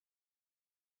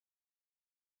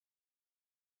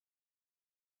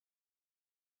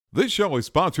This show is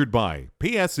sponsored by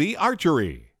PSE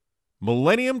Archery,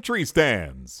 Millennium Tree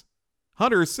Stands,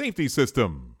 Hunter Safety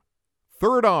System,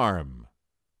 Third Arm,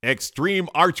 Extreme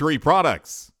Archery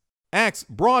Products, Axe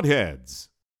Broadheads,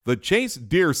 The Chase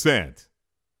Deer Scent,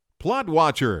 Plot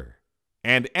Watcher,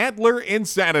 and Antler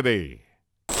Insanity.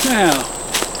 Now,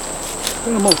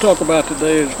 what I'm going to talk about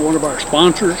today is one of our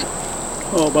sponsors.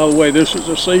 Oh, by the way, this is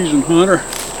a seasoned hunter,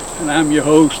 and I'm your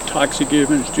host, Toxie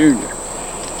Givens Jr.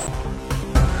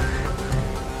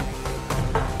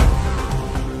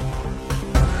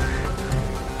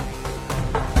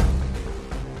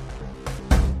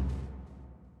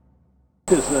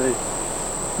 Is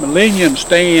a Millennium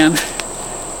stand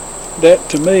that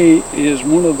to me is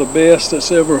one of the best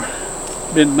that's ever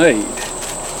been made.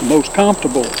 The most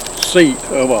comfortable seat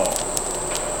of all.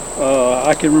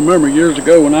 I can remember years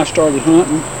ago when I started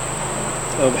hunting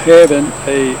of having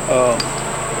a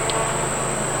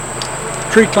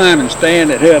tree climbing stand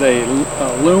that had a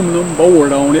aluminum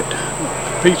board on it,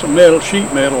 a piece of metal,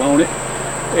 sheet metal on it,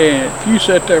 and if you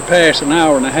sat there past an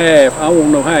hour and a half, I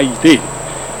won't know how you did it,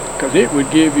 because it would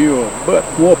give you a butt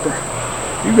whooper.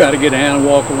 You got to get down and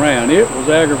walk around. It was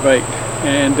aggravating.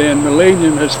 And then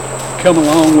Millennium has come a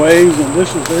long ways, and this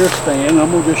is their stand.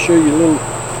 I'm going to just show you a little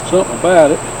something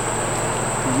about it.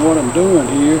 And what I'm doing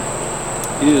here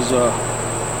is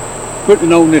putting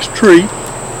it on this tree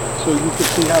so you can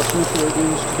see how simple it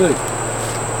is to do.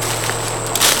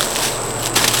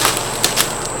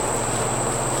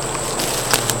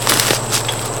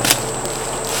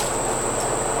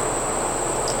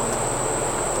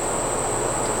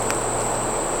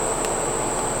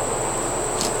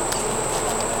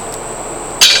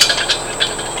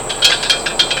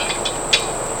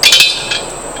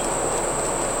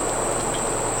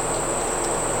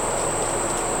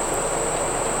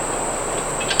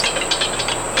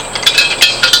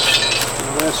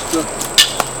 That's the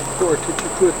part that you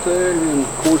put there, and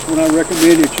of course when I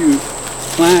recommend that you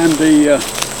climb the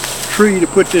tree to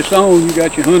put this on, you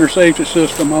got your hunter safety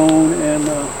system on, and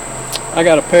I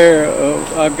got a pair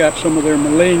of, I've got some of their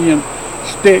Millennium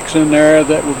sticks in there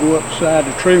that will go up beside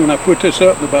the tree when I put this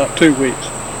up in about 2 weeks.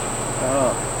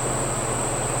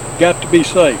 Got to be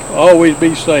safe, always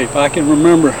be safe. I can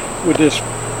remember with this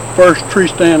first tree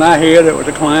stand I had, it was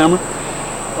a climber.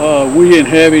 We didn't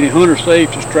have any hunter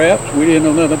safety straps. We didn't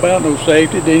know nothing about no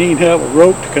safety. Didn't even have a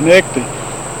rope to connect the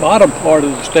bottom part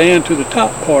of the stand to the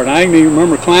top part. I can even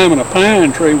remember climbing a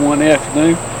pine tree one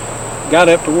afternoon. Got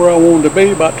up to where I wanted to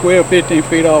be, about 12, 15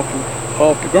 feet off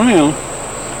the ground.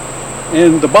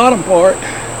 And the bottom part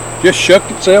just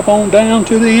shucked itself on down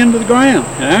to the end of the ground.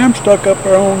 And I'm stuck up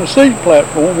there on the seat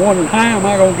platform wondering how am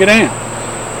I going to get down.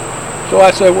 So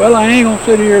I said, well, I ain't going to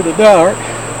sit here in the dark.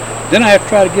 Then I have to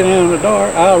try to get down in the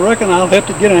dark. I reckon I'll have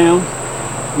to get down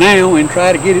now and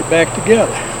try to get it back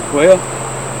together. Well,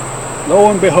 lo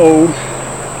and behold,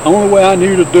 the only way I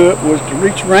knew to do it was to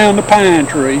reach around the pine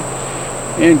tree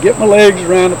and get my legs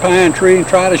around the pine tree and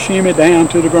try to shimmy down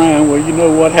to the ground. Well, you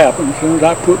know what happened. As soon as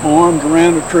I put my arms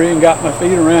around the tree and got my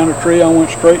feet around the tree, I went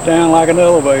straight down like an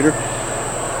elevator,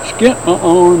 skint my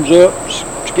arms up,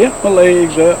 skint my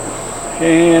legs up,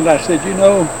 and I said, you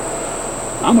know,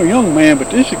 I'm a young man, but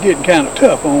this is getting kind of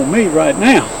tough on me right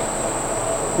now.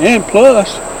 And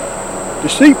plus, the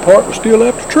seat part was still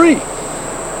up the tree.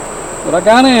 But I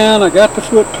got in, I got the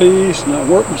foot piece, and I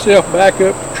worked myself back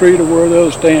up the tree to where the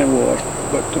other stand was.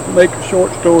 But to make a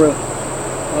short story,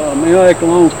 make a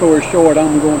long story short,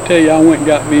 I'm going to tell you I went and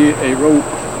got me a rope,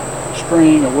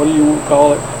 string, or whatever you want to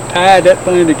call it, tied that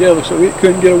thing together so it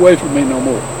couldn't get away from me no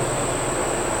more.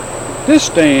 This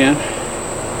stand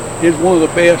is one of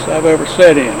the best I've ever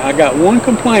sat in. I got one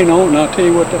complaint on it, and I'll tell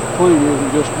you what that complaint is in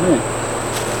just a minute.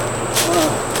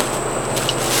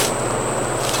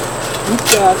 We've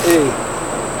got a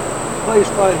place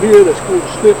right here that's going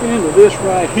to slip into this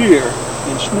right here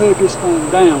and snug this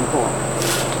thing down for me.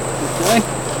 Okay?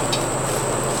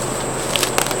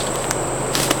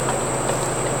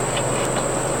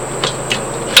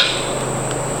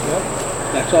 Okay?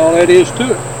 That's all that is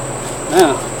to it.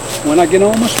 Now, when I get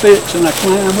on my sticks and I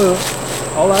climb up,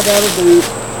 all I got to do is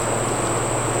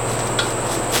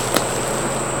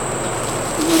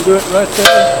I'm going to do it right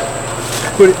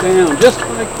there, put it down just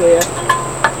like that,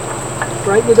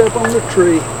 straighten it up on the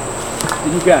tree,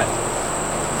 and you got it.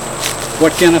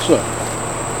 What can I say?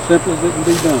 Simple as it can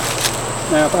be done.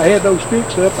 Now if I had those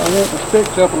sticks up, I want the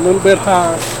sticks up a little bit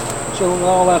higher, so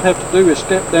all I'd have to do is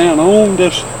step down on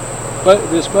this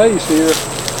base here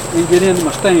and get into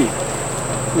my stand,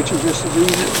 which is just as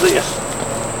easy as this.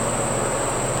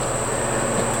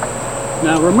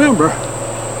 Now remember,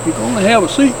 you're going to have a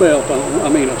seat belt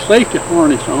on, a safety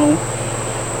harness on,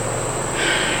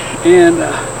 and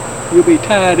you'll be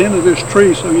tied into this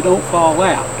tree so you don't fall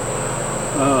out.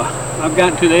 I've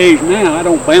gotten to the age now, I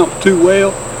don't bounce too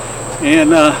well,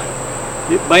 and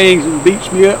it bangs and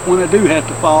beats me up when I do have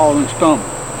to fall and stumble.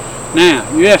 Now,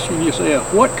 you're asking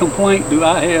yourself, what complaint do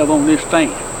I have on this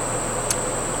stand?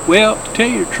 Well, to tell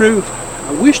you the truth,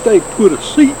 I wish they'd put a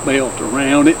seat belt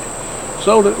around it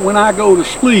so that when I go to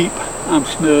sleep, I'm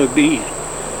snugged in.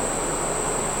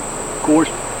 Of course,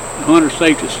 the hunter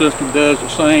safety system does the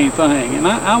same thing, and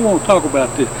I want to talk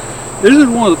about this. This is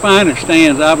one of the finest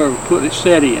stands I've ever put it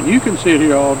set in. You can sit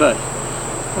here all day.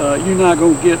 You're not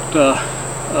going to get a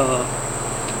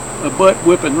butt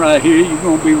whipping right here. You're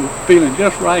going to be feeling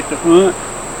just right to hunt.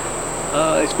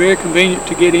 It's very convenient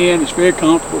to get in. It's very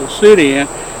comfortable to sit in.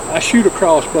 I shoot a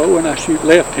crossbow and I shoot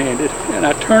left-handed, and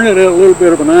I turn it at a little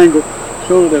bit of an angle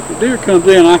so that if the deer comes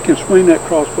in, I can swing that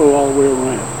crossbow all the way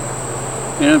around.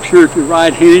 And I'm sure if you're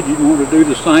right-handed, you'd want to do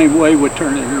the same way with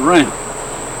turning it around.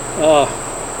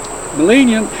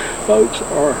 Millennium folks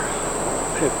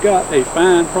have got a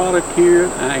fine product here.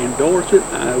 I endorse it.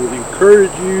 I would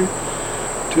encourage you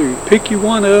to pick you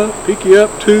one up, pick you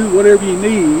up two, whatever you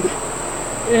need,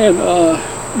 and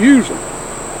use them.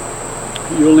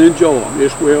 You'll enjoy them.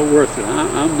 It's well worth it.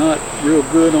 I'm not real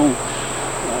good on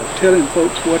telling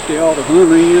folks what they ought to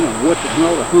hunt in or what they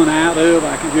ought to hunt out of.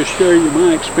 I can just share you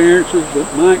my experiences,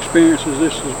 but my experiences,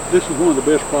 this is one of the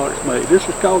best products made. This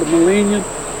is called a Millennium,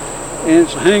 and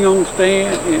it's a hang-on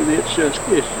stand, and it's a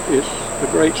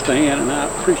great stand, and I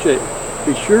appreciate it.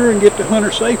 Be sure and get the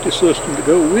hunter safety system to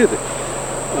go with it.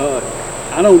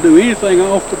 I don't do anything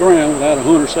off the ground without a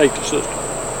hunter safety system.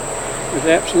 There's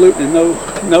absolutely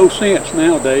no sense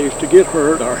nowadays to get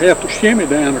hurt or have to shimmy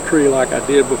down a tree like I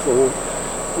did before.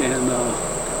 And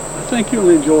I think you'll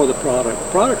enjoy the product. The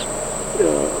product,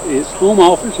 its home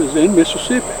office is in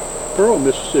Mississippi, Pearl,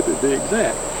 Mississippi to be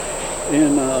exact.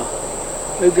 And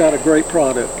they've got a great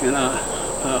product, and I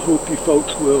hope you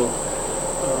folks will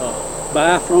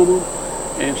buy from them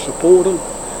and support them.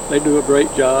 They do a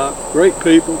great job. Great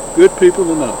people, good people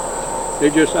to know. They're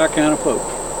just our kind of folks.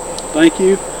 Thank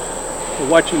you for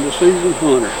watching The Seasoned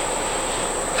Hunter.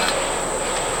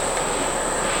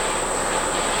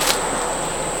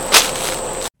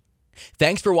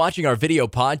 Thanks for watching our video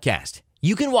podcast.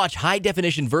 You can watch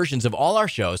high-definition versions of all our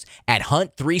shows at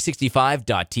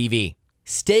hunt365.tv.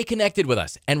 Stay connected with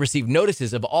us and receive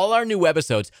notices of all our new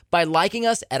webisodes by liking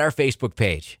us at our Facebook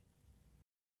page.